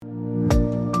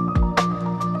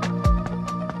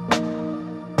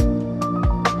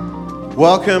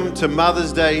Welcome to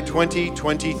Mother's Day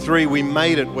 2023. We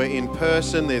made it. We're in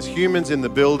person. There's humans in the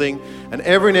building. And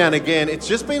every now and again, it's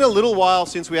just been a little while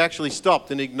since we actually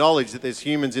stopped and acknowledged that there's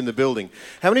humans in the building.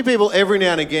 How many people every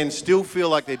now and again still feel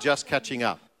like they're just catching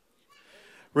up?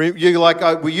 You're like,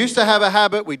 oh, we used to have a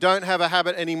habit. We don't have a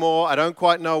habit anymore. I don't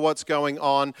quite know what's going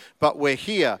on, but we're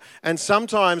here. And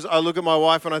sometimes I look at my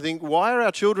wife and I think, why are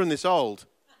our children this old?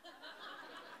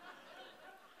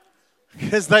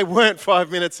 Because they weren't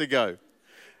 5 minutes ago.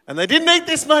 And they didn't eat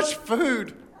this much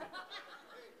food.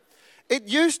 It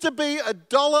used to be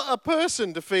 $1 a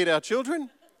person to feed our children.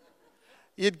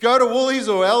 You'd go to Woolies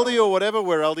or Aldi or whatever.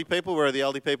 We're Aldi people. Where are the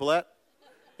Aldi people at?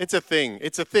 It's a thing.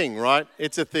 It's a thing, right?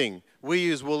 It's a thing. We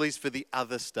use Woolies for the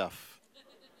other stuff.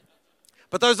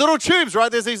 But those little tubes,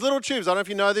 right? There's these little tubes. I don't know if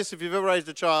you know this, if you've ever raised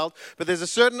a child, but there's a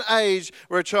certain age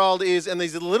where a child is, and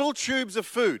these little tubes of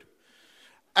food.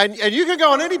 And you can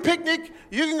go on any picnic,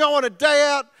 you can go on a day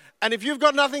out, and if you've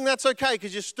got nothing, that's okay,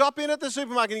 because you stop in at the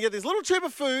supermarket and you get this little tube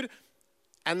of food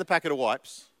and the packet of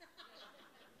wipes.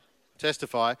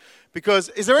 Testify. Because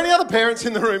is there any other parents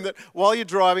in the room that while you're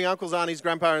driving, uncles, aunties,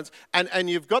 grandparents, and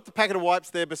you've got the packet of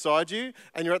wipes there beside you,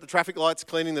 and you're at the traffic lights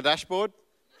cleaning the dashboard?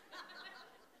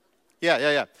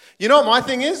 Yeah. You know what my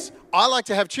thing is? I like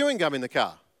to have chewing gum in the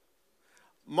car.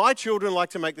 My children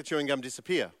like to make the chewing gum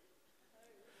disappear.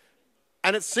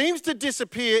 And it seems to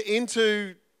disappear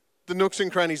into the nooks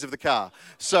and crannies of the car.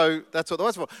 So that's what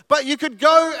that's for. But you could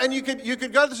go and you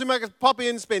could go to the supermarket, pop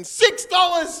in, spend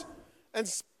 $6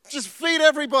 and just feed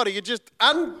everybody. You just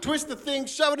untwist the thing,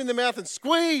 shove it in the mouth and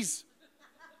squeeze.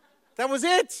 That was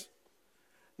it.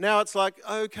 Now it's like,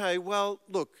 okay, well,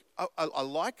 look, I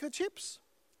like the chips,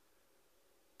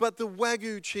 but the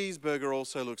Wagyu cheeseburger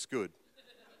also looks good.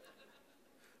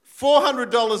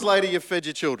 $400 later, you've fed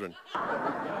your children.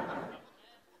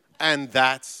 And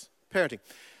that's parenting.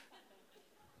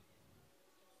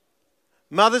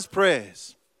 Mother's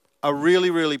prayers are really,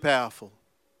 really powerful.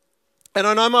 And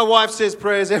I know my wife says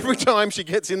prayers every time she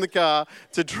gets in the car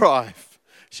to drive.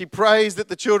 She prays that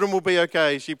the children will be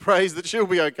okay. She prays that she'll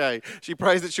be okay. She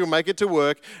prays that she'll make it to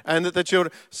work and that the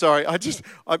children... Sorry,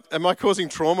 am I causing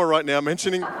trauma right now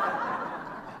mentioning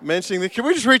that? Can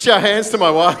we just reach our hands to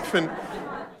my wife and...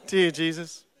 Dear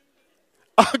Jesus,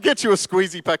 I'll get you a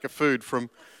squeezy pack of food from...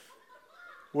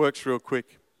 Works real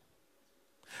quick.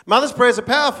 Mother's prayers are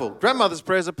powerful. Grandmother's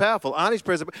prayers are powerful. Auntie's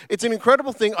prayers are powerful. It's an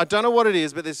incredible thing. I don't know what it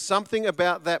is, but there's something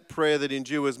about that prayer that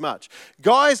endures much.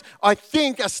 Guys, I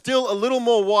think, are still a little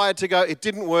more wired to go, it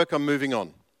didn't work, I'm moving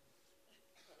on.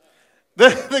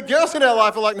 The girls in our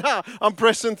life are like, nah, I'm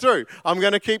pressing through. I'm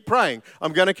going to keep praying.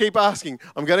 I'm going to keep asking.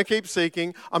 I'm going to keep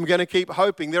seeking. I'm going to keep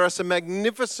hoping. There are some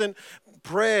magnificent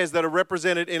prayers that are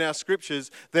represented in our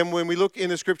scriptures. Then when we look in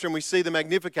the scripture and we see the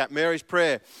Magnificat, Mary's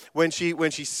prayer, when she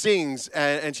sings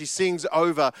and she sings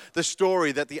over the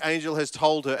story that the angel has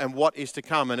told her and what is to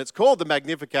come. And it's called the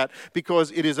Magnificat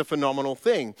because it is a phenomenal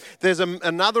thing. There's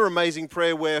another amazing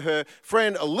prayer where her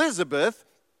friend Elizabeth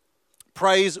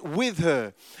prays with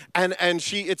her, and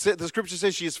the scripture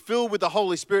says she is filled with the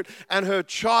Holy Spirit and her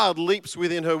child leaps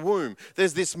within her womb.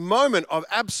 There's this moment of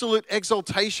absolute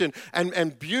exaltation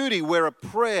and beauty where a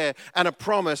prayer and a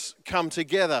promise come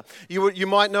together. You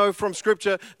might know from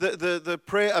scripture the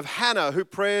prayer of Hannah, who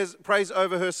prays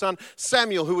over her son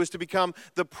Samuel, who was to become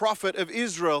the prophet of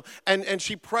Israel, and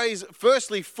she prays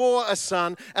firstly for a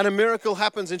son, and a miracle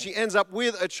happens and she ends up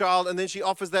with a child, and then she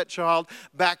offers that child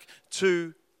back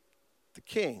to the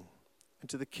king and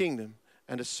to the kingdom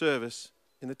and a service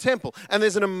in the temple. And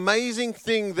there's an amazing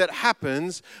thing that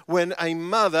happens when a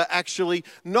mother actually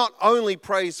not only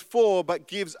prays for but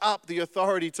gives up the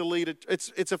authority to lead it.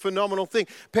 It's a phenomenal thing.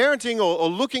 Parenting or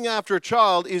looking after a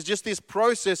child is just this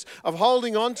process of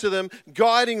holding on to them,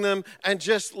 guiding them, and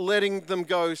just letting them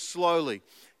go slowly.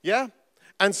 Yeah?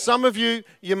 And some of you,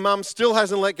 your mum still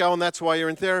hasn't let go, and that's why you're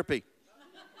in therapy.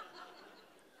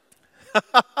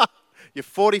 You're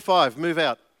 45, move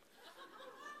out.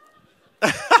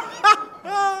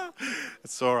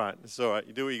 It's all right.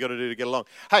 You do what you got to do to get along.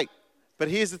 Hey, but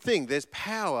here's the thing. There's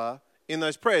power in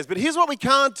those prayers. But here's what we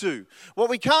can't do. What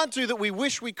we can't do that we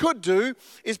wish we could do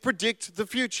is predict the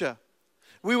future.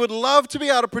 We would love to be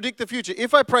able to predict the future.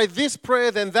 If I pray this prayer,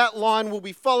 then that line will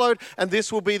be followed, and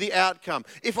this will be the outcome.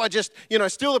 If I just,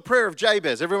 steal the prayer of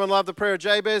Jabez. Everyone loved the prayer of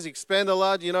Jabez. Expand the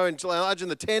large, enlarge in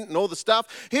the tent and all the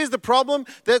stuff. Here's the problem.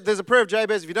 There's a prayer of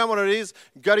Jabez. If you don't know what it is,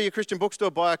 go to your Christian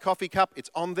bookstore, buy a coffee cup. It's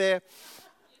on there.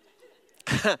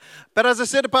 But as I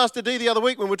said to Pastor D the other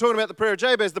week when we were talking about the prayer of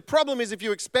Jabez, the problem is if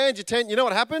you expand your tent, you know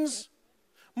what happens?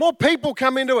 More people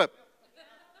come into it.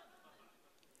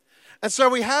 And so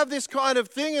we have this kind of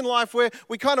thing in life where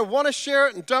we kind of want to share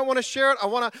it and don't want to share it. I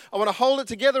want to hold it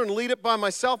together and lead it by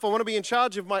myself. I want to be in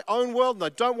charge of my own world, and I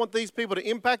don't want these people to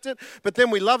impact it. But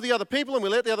then we love the other people, and we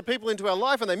let the other people into our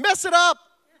life, and they mess it up.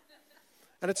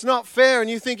 And it's not fair. And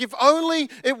you think, if only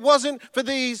it wasn't for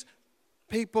these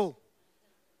people.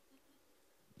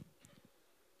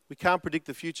 We can't predict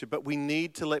the future, but we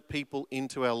need to let people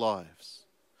into our lives.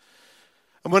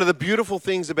 And one of the beautiful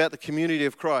things about the community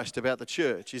of Christ, about the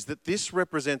church, is that this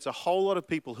represents a whole lot of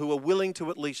people who are willing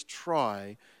to at least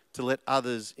try to let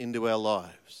others into our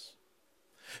lives.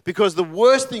 Because the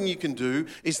worst thing you can do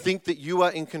is think that you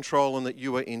are in control and that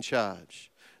you are in charge.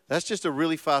 That's just a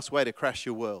really fast way to crash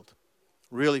your world.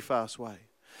 Really fast way.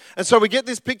 And so we get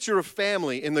this picture of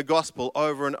family in the gospel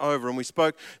over and over. And we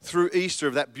spoke through Easter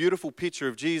of that beautiful picture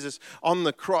of Jesus on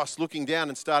the cross looking down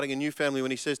and starting a new family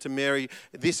when he says to Mary,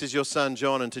 this is your son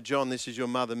John, and to John, this is your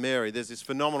mother Mary. There's this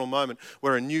phenomenal moment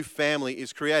where a new family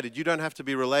is created. You don't have to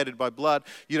be related by blood.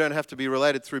 You don't have to be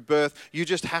related through birth. You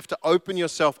just have to open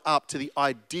yourself up to the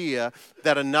idea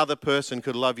that another person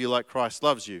could love you like Christ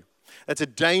loves you. It's a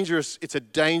dangerous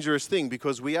thing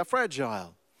because we are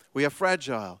fragile. We are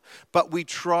fragile, but we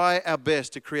try our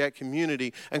best to create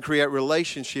community and create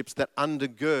relationships that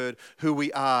undergird who we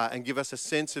are and give us a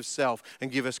sense of self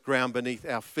and give us ground beneath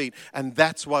our feet. And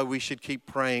that's why we should keep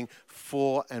praying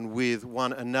for and with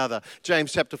one another.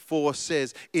 James chapter 4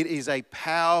 says, it is a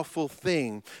powerful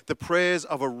thing. The prayers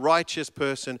of a righteous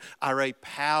person are a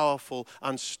powerful,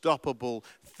 unstoppable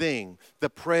thing. The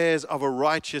prayers of a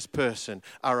righteous person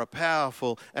are a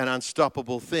powerful and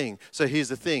unstoppable thing. So here's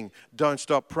the thing. Don't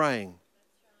stop praying.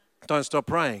 Don't stop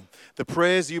praying. The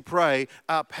prayers you pray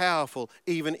are powerful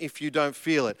even if you don't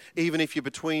feel it. Even if you're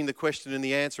between the question and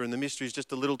the answer and the mystery is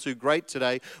just a little too great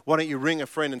today, why don't you ring a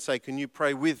friend and say, can you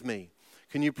pray with me?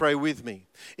 Can you pray with me?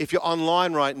 If you're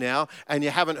online right now and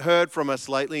you haven't heard from us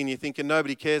lately and you're thinking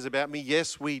nobody cares about me,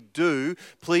 yes, we do.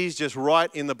 Please just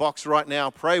write in the box right now,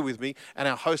 pray with me, and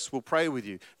our hosts will pray with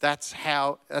you. That's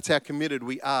how committed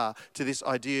we are to this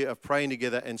idea of praying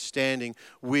together and standing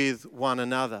with one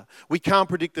another. We can't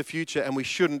predict the future and we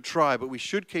shouldn't try, but we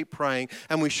should keep praying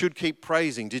and we should keep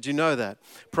praising. Did you know that?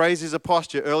 Praise is a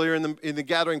posture. Earlier in the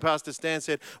gathering, Pastor Stan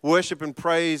said, worship and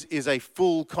praise is a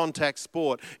full contact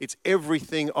sport. It's everything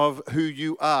of who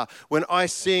you are. When I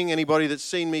sing, anybody that's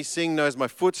seen me sing knows my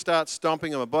foot starts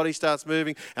stomping and my body starts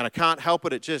moving and I can't help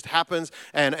it. It just happens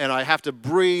and I have to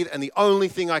breathe and the only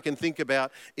thing I can think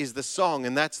about is the song,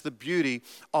 and that's the beauty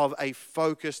of a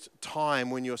focused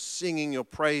time when you're singing your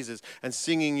praises and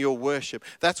singing your worship.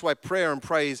 That's why prayer and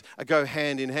praise go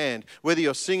hand in hand. Whether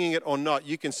you're singing it or not,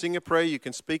 you can sing a prayer, you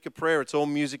can speak a prayer. It's all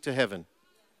music to heaven.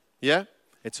 Yeah?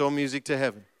 It's all music to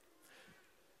heaven.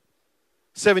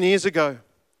 7 years ago,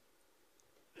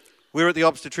 we were at the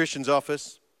obstetrician's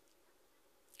office,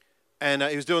 and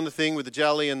he was doing the thing with the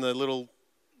jelly and the little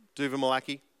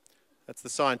duvamalaki. That's the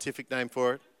scientific name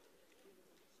for it.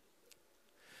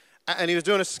 And he was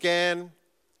doing a scan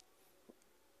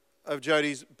of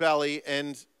Jodie's belly,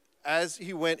 and as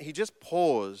he went, he just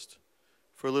paused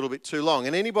for a little bit too long.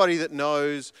 And anybody that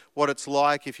knows what it's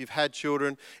like, if you've had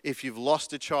children, if you've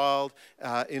lost a child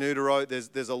in utero,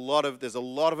 there's a lot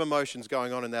of emotions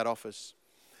going on in that office.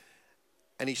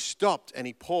 And he stopped and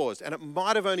he paused, and it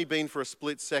might have only been for a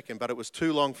split second, but it was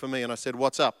too long for me. And I said,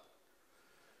 "What's up?"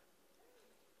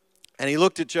 And he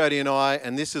looked at Jodie and I,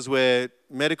 and this is where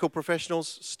medical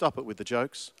professionals stop it with the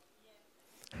jokes.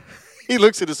 Yeah. He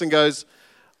looks at us and goes,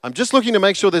 "I'm just looking to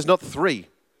make sure there's not 3.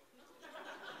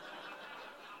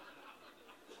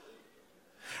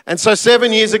 And so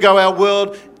 7 years ago, our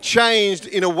world changed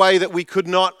in a way that we could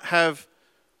not have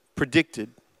predicted.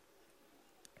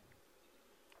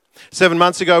 7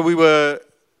 months ago, we were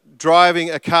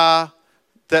driving a car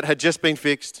that had just been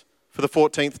fixed for the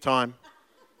 14th time.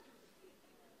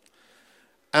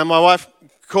 And my wife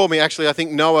called me, actually, I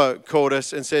think Noah called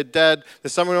us and said, "Dad,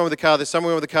 there's something wrong with the car,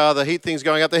 the heat thing's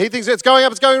going up,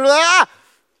 it's going up, ah!"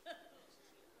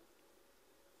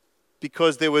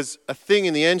 Because there was a thing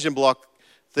in the engine block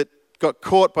that got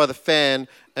caught by the fan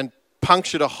and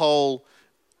punctured a hole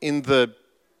in the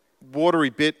watery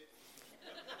bit.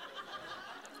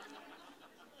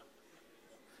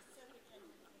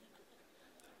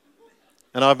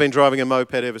 And I've been driving a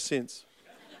moped ever since.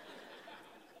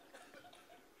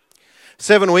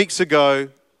 7 weeks ago,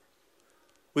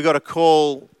 we got a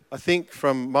call, I think,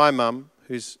 from my mum,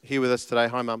 who's here with us today.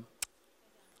 Hi, Mum.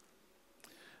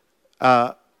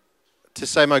 To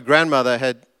say my grandmother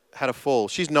had a fall.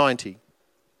 She's 90.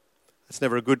 That's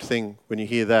never a good thing when you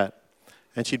hear that.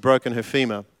 And she'd broken her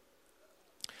femur.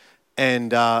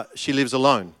 And she lives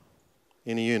alone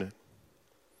in a unit.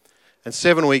 And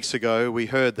 7 weeks ago, we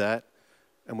heard that,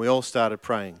 and we all started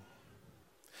praying.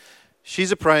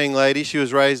 She's a praying lady. She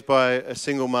was raised by a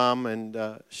single mum, and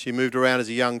she moved around as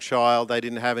a young child. They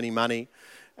didn't have any money,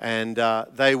 and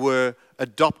they were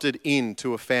adopted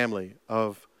into a family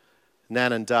of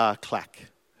Nan and Da Clack,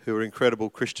 who were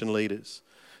incredible Christian leaders.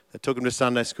 They took them to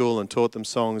Sunday school and taught them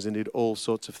songs and did all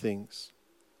sorts of things.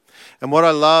 And what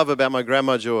I love about my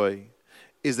Grandma Joy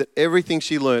is that everything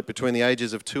she learnt between the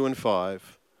ages of 2 and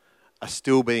 5 are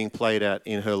still being played out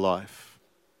in her life.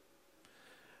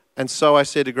 And so I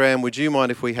said to Graham, would you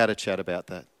mind if we had a chat about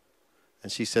that?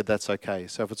 And she said, that's okay.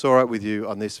 So if it's all right with you,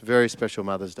 on this very special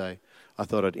Mother's Day, I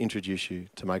thought I'd introduce you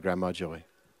to my Grandma Joy.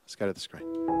 Let's go to the screen.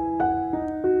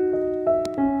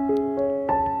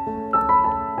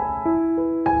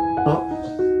 Oh,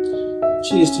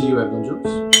 cheers to you, Evelyn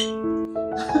Joyce.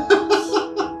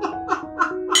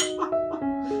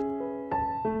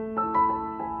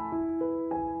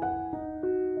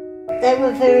 They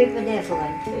were very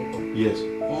benevolent people. Yes.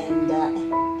 And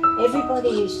everybody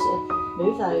used to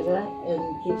move over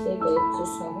and give their bed to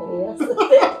somebody else at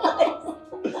their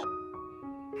place.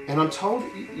 And I'm told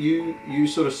you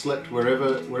sort of slept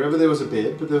wherever there was a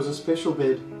bed, but there was a special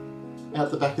bed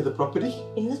out the back of the property?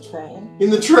 In the tram.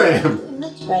 In the tram? In the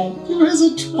tram. There was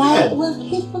a tram? Well,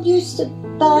 people used to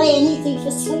buy anything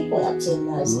for sleep-outs in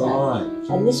those Right. days.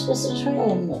 And this was a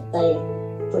tram that they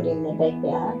put in their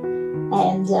backyard.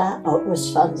 And it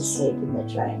was fun to sleep in the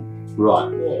tram.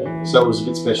 Right. Yeah. So it was a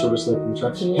bit special to sleep in the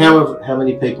tram? Yeah. How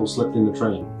many people slept in the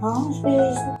tram? Oh,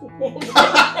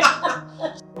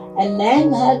 and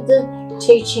Nan had the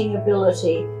teaching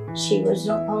ability. She was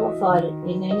not qualified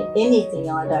in anything,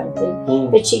 I don't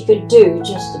think, but she could do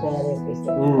just about everything.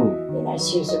 You know,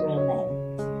 she was a real Nan.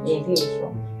 Yeah,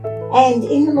 beautiful. And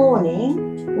in the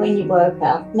morning, when you woke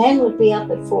up, Nan would be up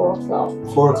at 4 o'clock.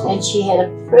 4 o'clock. And she had a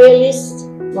prayer list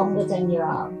longer than your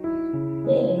arm.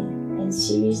 Yeah, and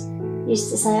she used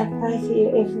to say, I pray for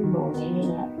you every morning, you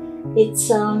know. It's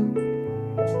a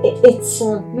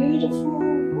beautiful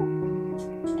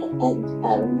and a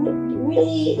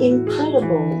really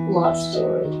incredible life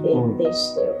story, their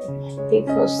story,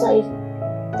 because they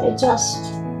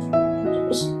just,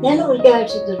 Nana would go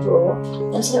to the drawer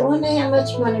and say, well, now how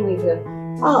much money we've got?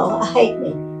 Oh, I hate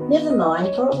me. Never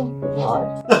mind, God will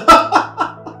provide.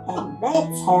 And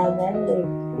that's how they lived.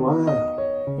 Wow.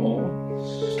 Yeah.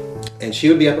 And she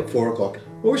would be up at 4 o'clock.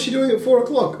 What was she doing at 4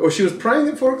 o'clock? Or she was praying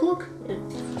at 4 o'clock?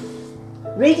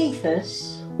 Reading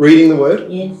first. Reading the Word?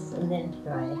 Yes, and then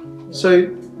praying. Yeah. So,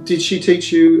 did she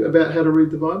teach you about how to read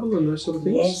the Bible and those sort of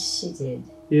things? Yes, she did.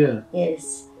 Yeah.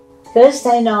 Yes.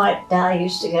 Thursday night, I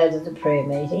used to go to the prayer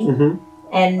meeting,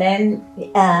 and then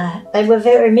they were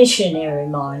very missionary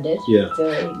minded,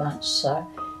 very much so.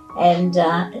 And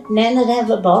Nan would have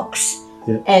a box,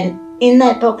 and in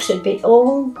that box would be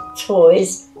all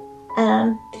toys,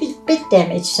 bit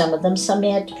damaged, some of them, some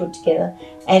you had to put together,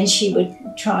 and she would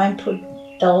try and put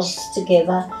dolls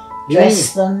together,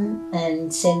 dress them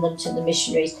and send them to the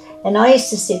missionaries. And I used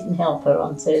to sit and help her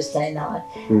on Thursday night.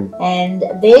 And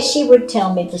there she would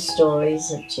tell me the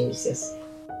stories of Jesus.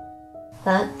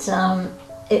 But the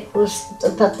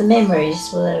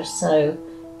memories were so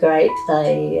great.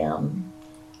 They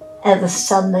at the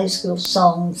Sunday school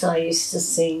songs, I used to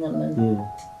sing them, and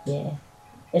yeah,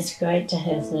 it's great to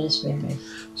have those memories.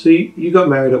 So you got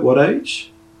married at what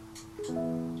age?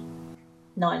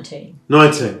 19.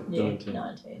 19. Yeah,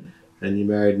 19. And you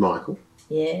married Michael.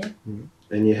 Yeah.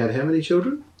 And you had how many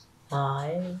children?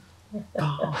 5.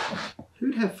 Oh,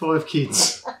 who'd have 5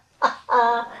 kids?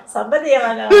 Somebody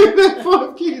I know. Who'd have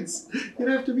 5 kids? You'd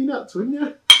have to be nuts, wouldn't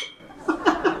you?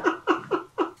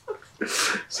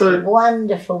 So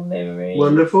wonderful memories.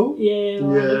 Wonderful? Yeah,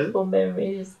 wonderful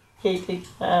memories. Keep it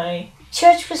going.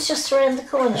 Church was just around the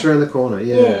corner. It's around the corner,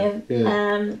 yeah.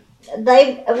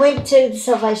 They went to the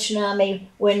Salvation Army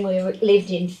when we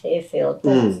lived in Fairfield.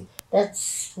 That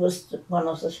was one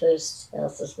of the first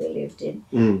houses we lived in.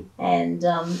 And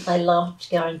they loved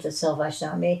going to the Salvation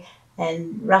Army.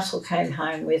 And Russell came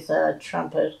home with a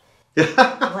trumpet.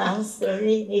 Once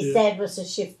his dad was a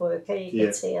shift worker. You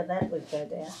could see how that would go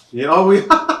down. Yeah, oh, we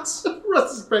are.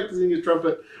 Russell's practicing his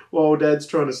trumpet while Dad's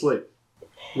trying to sleep.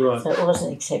 Right. So it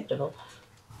wasn't acceptable.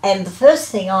 And the first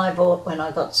thing I bought when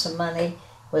I got some money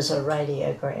was a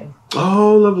radiogram.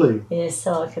 Oh, lovely. Yeah,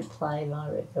 so I could play my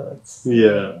records.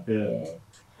 Yeah.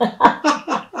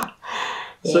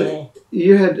 So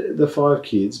you had the 5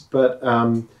 kids, but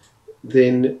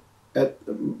then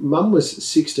Mum was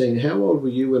 16. How old were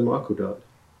you when Michael died?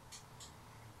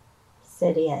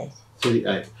 38.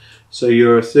 38. So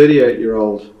you're a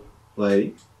 38-year-old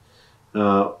lady,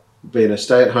 being a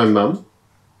stay-at-home mum,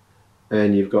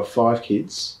 and you've got 5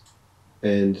 kids,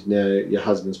 and now your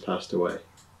husband's passed away.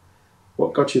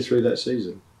 What got you through that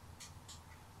season?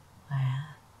 Wow.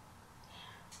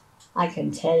 I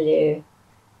can tell you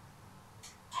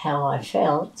how I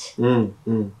felt.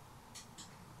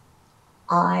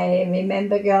 I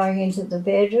remember going into the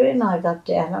bedroom, I got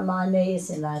down on my knees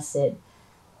and I said,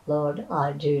 Lord,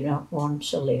 I do not want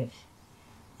to live.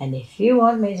 And if you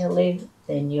want me to live,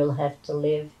 then you'll have to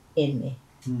live in me.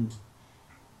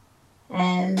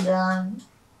 And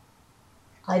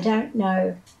I don't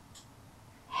know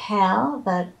how,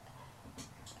 but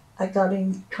I got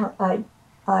in.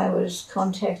 I was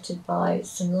contacted by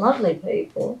some lovely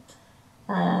people,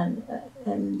 and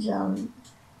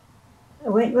I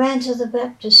went round to the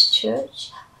Baptist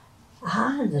Church.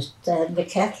 The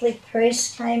Catholic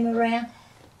priest came around.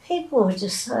 People were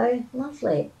just so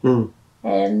lovely.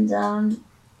 And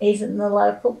even the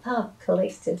local pub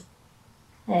collected.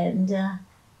 And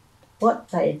what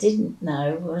they didn't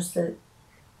know was that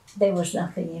there was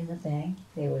nothing in the bank.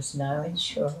 There was no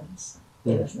insurance.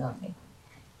 There was nothing.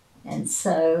 And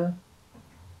so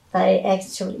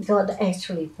God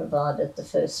actually provided the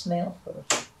first meal for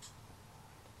us.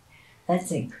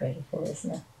 That's incredible,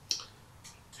 isn't it?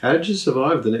 How did you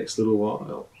survive the next little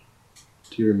while?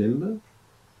 Do you remember?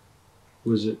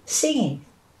 Was it singing?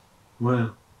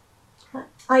 Wow.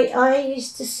 I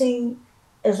used to sing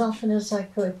as often as I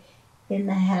could in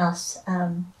the house.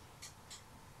 All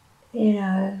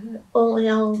the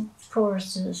old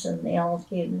choruses and the old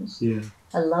hymns. Yeah.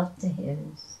 I loved the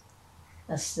hymns.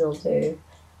 I still do.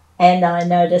 And I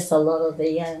notice a lot of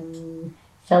the young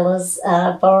fellas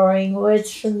are borrowing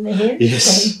words from the hymns.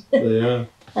 Yes, they are.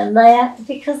 And they are,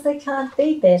 because they can't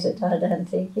be bettered, I don't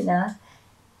think,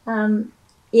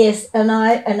 Yes, and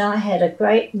I had a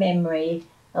great memory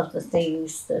of the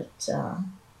things that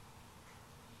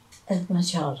of my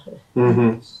childhood.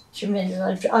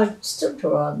 Tremendous. I still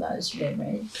draw on those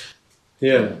memories.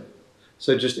 Yeah.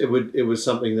 So just it was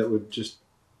something that would just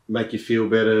make you feel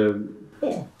better.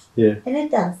 Yeah. Yeah. And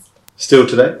it does. Still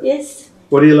today? Yes.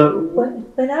 What do you love?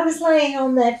 When I was laying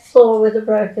on that floor with a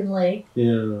broken leg,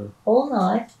 all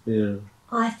night,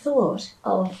 I thought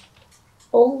of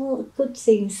all the good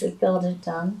things that God had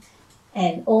done,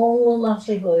 and all the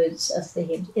lovely words of the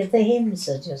hymns. The hymns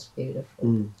are just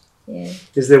beautiful. Yeah.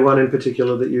 Is there one in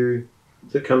particular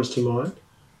that comes to mind?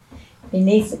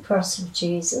 Beneath the cross of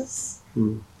Jesus,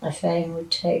 I fain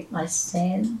would take my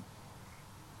stand.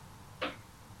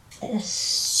 A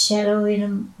shadow in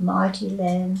a mighty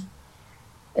land,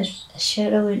 a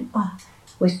shadow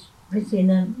within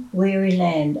a weary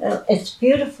land. It's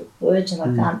beautiful words, and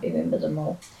I can't remember them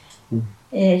all.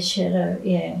 Yeah, shadow.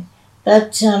 Yeah,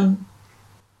 but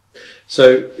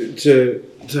so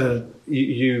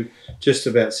you just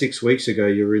about 6 weeks ago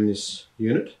you were in this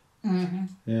unit,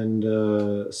 and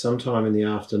sometime in the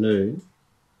afternoon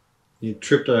you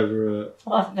tripped over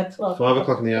 5 o'clock. 5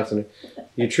 o'clock in the afternoon.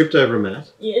 You tripped over a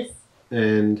mat. Yes.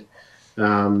 And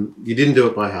you didn't do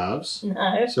it by halves.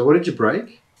 No. So what did you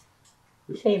break?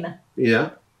 Femur.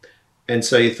 Yeah. And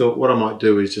so you thought, what I might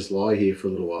do is just lie here for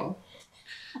a little while.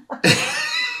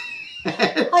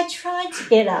 I tried to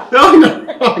get up.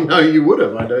 I know you would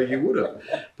have. I know you would have.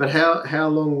 But how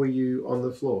long were you on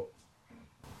the floor?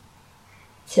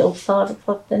 Till 5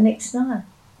 o'clock the next night.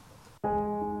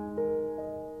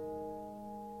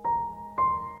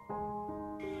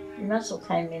 Russell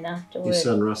came in afterwards. Your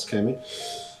son Russ came in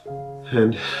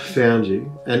and found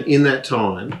you. And in that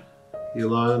time, you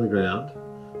lie on the ground.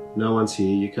 No one's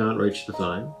here. You can't reach the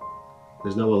phone.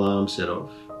 There's no alarm set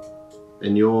off.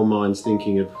 And your mind's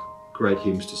thinking of great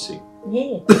hymns to sing.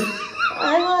 Yeah.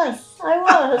 I was. I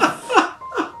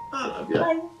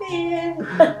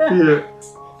Yeah.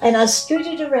 And I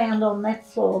scooted around on that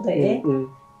floor there,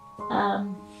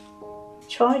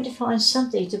 trying to find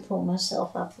something to pull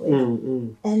myself up with.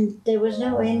 And there was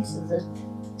no end to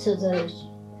the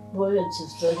words of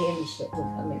the hymns that were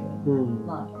coming in.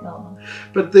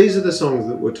 But these are the songs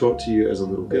that were taught to you as a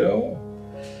little girl.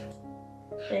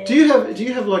 Yeah. Do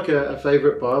you have like a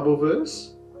favourite Bible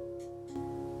verse?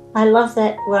 I love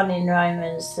that one in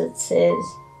Romans that says,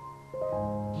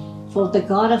 "For the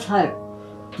God of hope,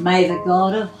 may the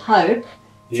God of hope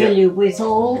fill you with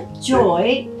all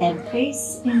joy and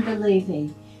peace in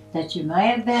believing, that you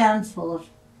may abound full of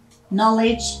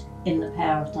knowledge in the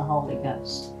power of the Holy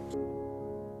Ghost."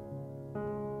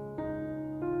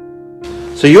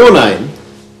 So your name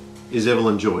is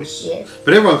Evelyn Joyce. Yes.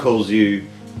 But everyone calls you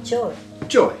Joy.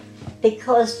 Joy.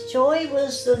 Because Joy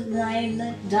was the name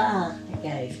that Da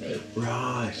gave me.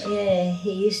 Right. Yeah,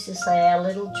 he used to say our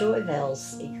little joy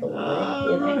bells, he called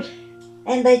me,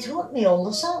 And they taught me all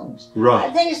the songs.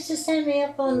 Right. They used to stand me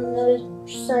up on the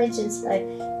stage and say,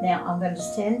 now I'm going to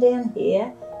stand down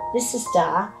here. This is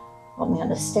dark. I'm going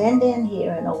to stand down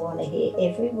here and I want to hear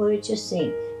every word you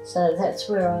sing. So that's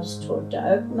where I was taught to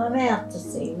open my mouth to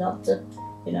sing, not to,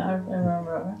 you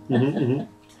know.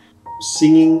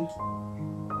 Singing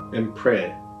and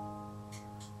prayer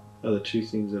are the two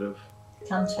things that have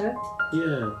come through.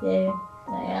 Yeah. Yeah,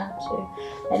 they are too.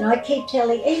 And I keep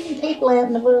telling even people out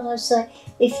in the world, I say,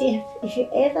 if you're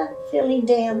ever feeling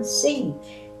down, sing.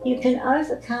 You can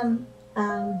overcome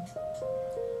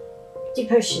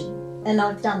depression. And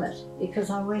I've done it because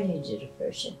I went into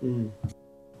depression.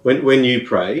 When you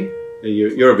pray,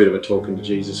 you're a bit of a talking to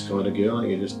Jesus kind of girl, aren't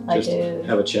you? Just do.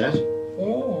 Have a chat. Yeah,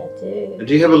 I do.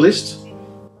 Do you have a list?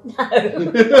 No.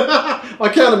 I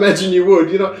can't imagine you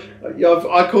would. You know,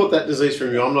 I caught that disease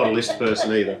from you. I'm not a list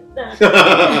person either. No,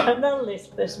 I'm not a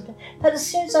list person. But as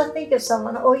soon as I think of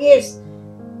someone, oh yes,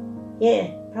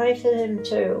 yeah, pray for them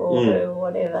too, or her, or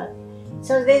whatever.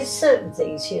 So there's certain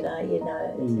things, you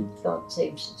know, God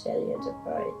seems to tell you to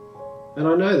pray. And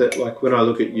I know that, like, when I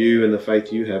look at you and the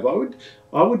faith you have, I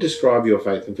would describe your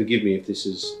faith, and forgive me if this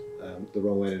is the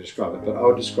wrong way to describe it, but I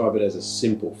would describe it as a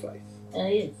simple faith.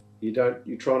 It is.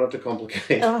 You try not to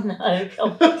complicate. Oh no,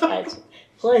 complicate,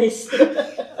 please. Do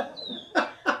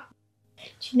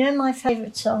you know my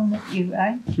favourite song that you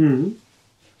wrote? Mm-hmm.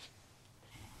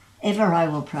 Ever I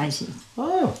Will Praise You.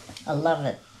 Oh. I love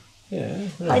it. Yeah,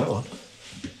 that one.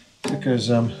 Because,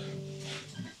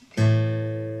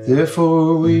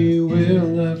 therefore we will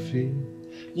not fear.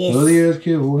 Yes. Though the earth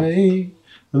give way,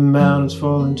 the mountains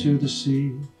fall into the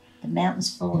sea. The mountains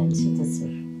fall into the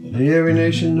sea. Yeah. Every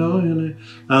nation know your name.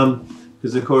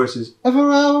 Because the chorus is,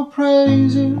 ever I will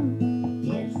praise you.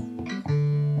 Yes.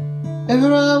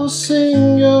 Ever I will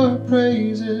sing your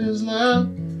praises loud.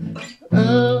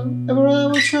 Ever I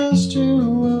will trust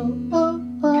you.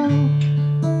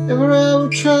 Ever I will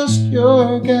trust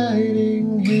your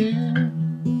guiding hand.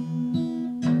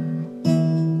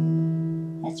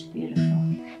 That's beautiful.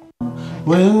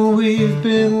 When we've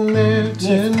been there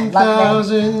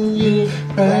 10,000 years,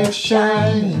 bright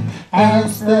shining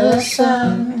as the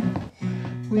sun,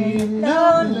 we've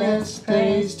no less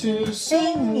days to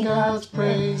sing God's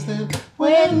praise than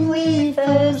when we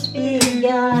first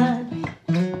began.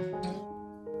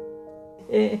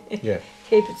 Yeah.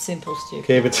 Keep it simple, Stu.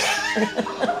 Keep it.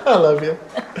 I love you.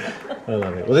 I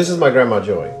love you. Well, this is my Grandma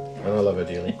Joy, and I love her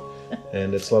dearly.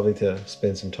 And it's lovely to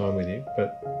spend some time with you.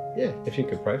 But yeah, if you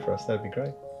could pray for us, that'd be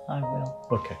great. I will.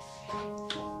 Okay.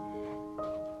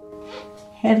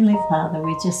 Heavenly Father,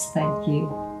 we just thank you.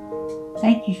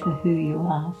 Thank you for who you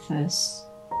are first.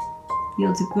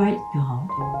 You're the great God,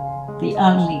 the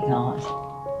only God,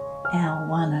 our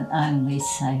one and only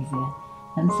Saviour.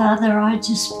 And Father, I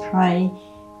just pray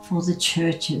for the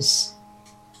churches,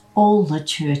 all the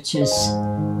churches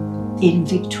in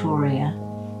Victoria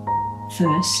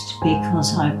first,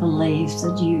 because I believe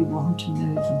that you want to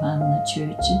move among the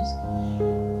churches.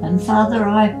 And Father,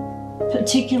 I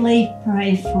particularly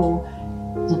pray for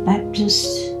the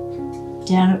Baptist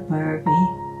down at Werribee.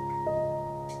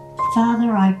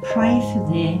 Father, I pray for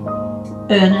their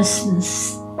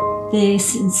earnestness, their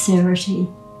sincerity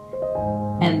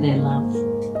and their love.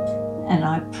 And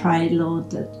I pray, Lord,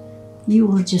 that you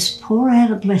will just pour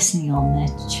out a blessing on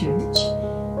that church,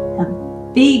 a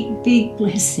big, big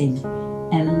blessing,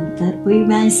 and that we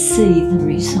may see the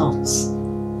results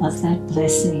of that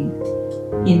blessing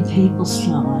in people's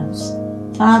lives.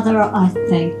 Father, I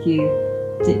thank you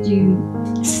that you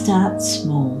start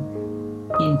small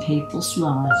in people's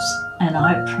lives, and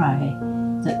I pray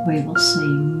that we will see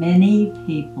many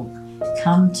people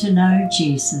come to know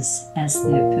Jesus as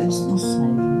their personal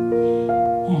Saviour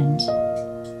and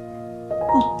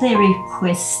put their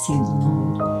requests in the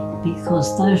Lord,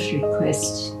 because those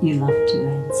requests you love to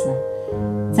answer.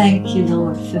 Thank you,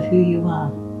 Lord, for who you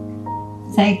are.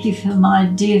 Thank you for my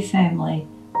dear family,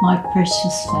 my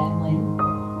precious family.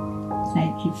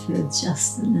 Thank you for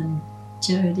Justin and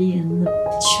Jody and the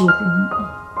children.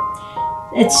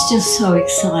 It's just so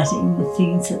exciting, the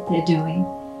things that they're doing.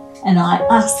 And I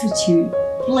ask that you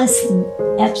bless them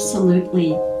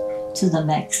absolutely to the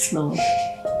max, Lord.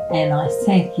 And I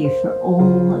thank you for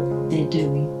all that they're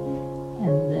doing.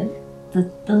 And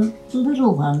that the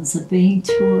little ones are being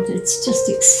taught. It's just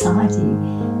exciting.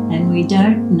 And we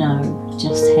don't know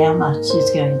just how much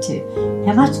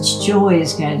joy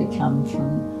is going to come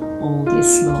from all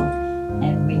this, Lord.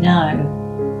 And we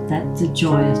know that the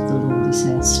joy of the Lord is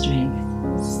our strength.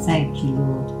 Thank you,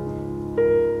 Lord.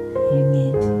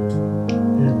 Amen.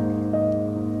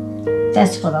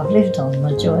 That's what I've lived on.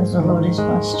 My joy of the Lord is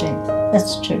my strength.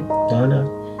 That's true. I know.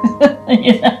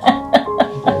 You know?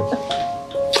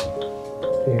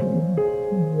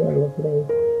 Lovely.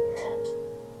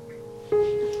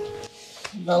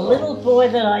 The little boy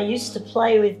that I used to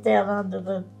play with down under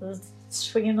the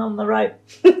swinging on the rope.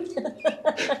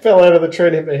 Fell over the tree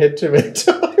and hit my head too many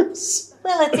times.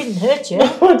 Well, it didn't hurt you.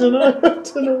 I don't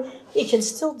know. You can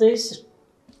still do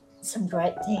some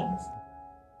great things.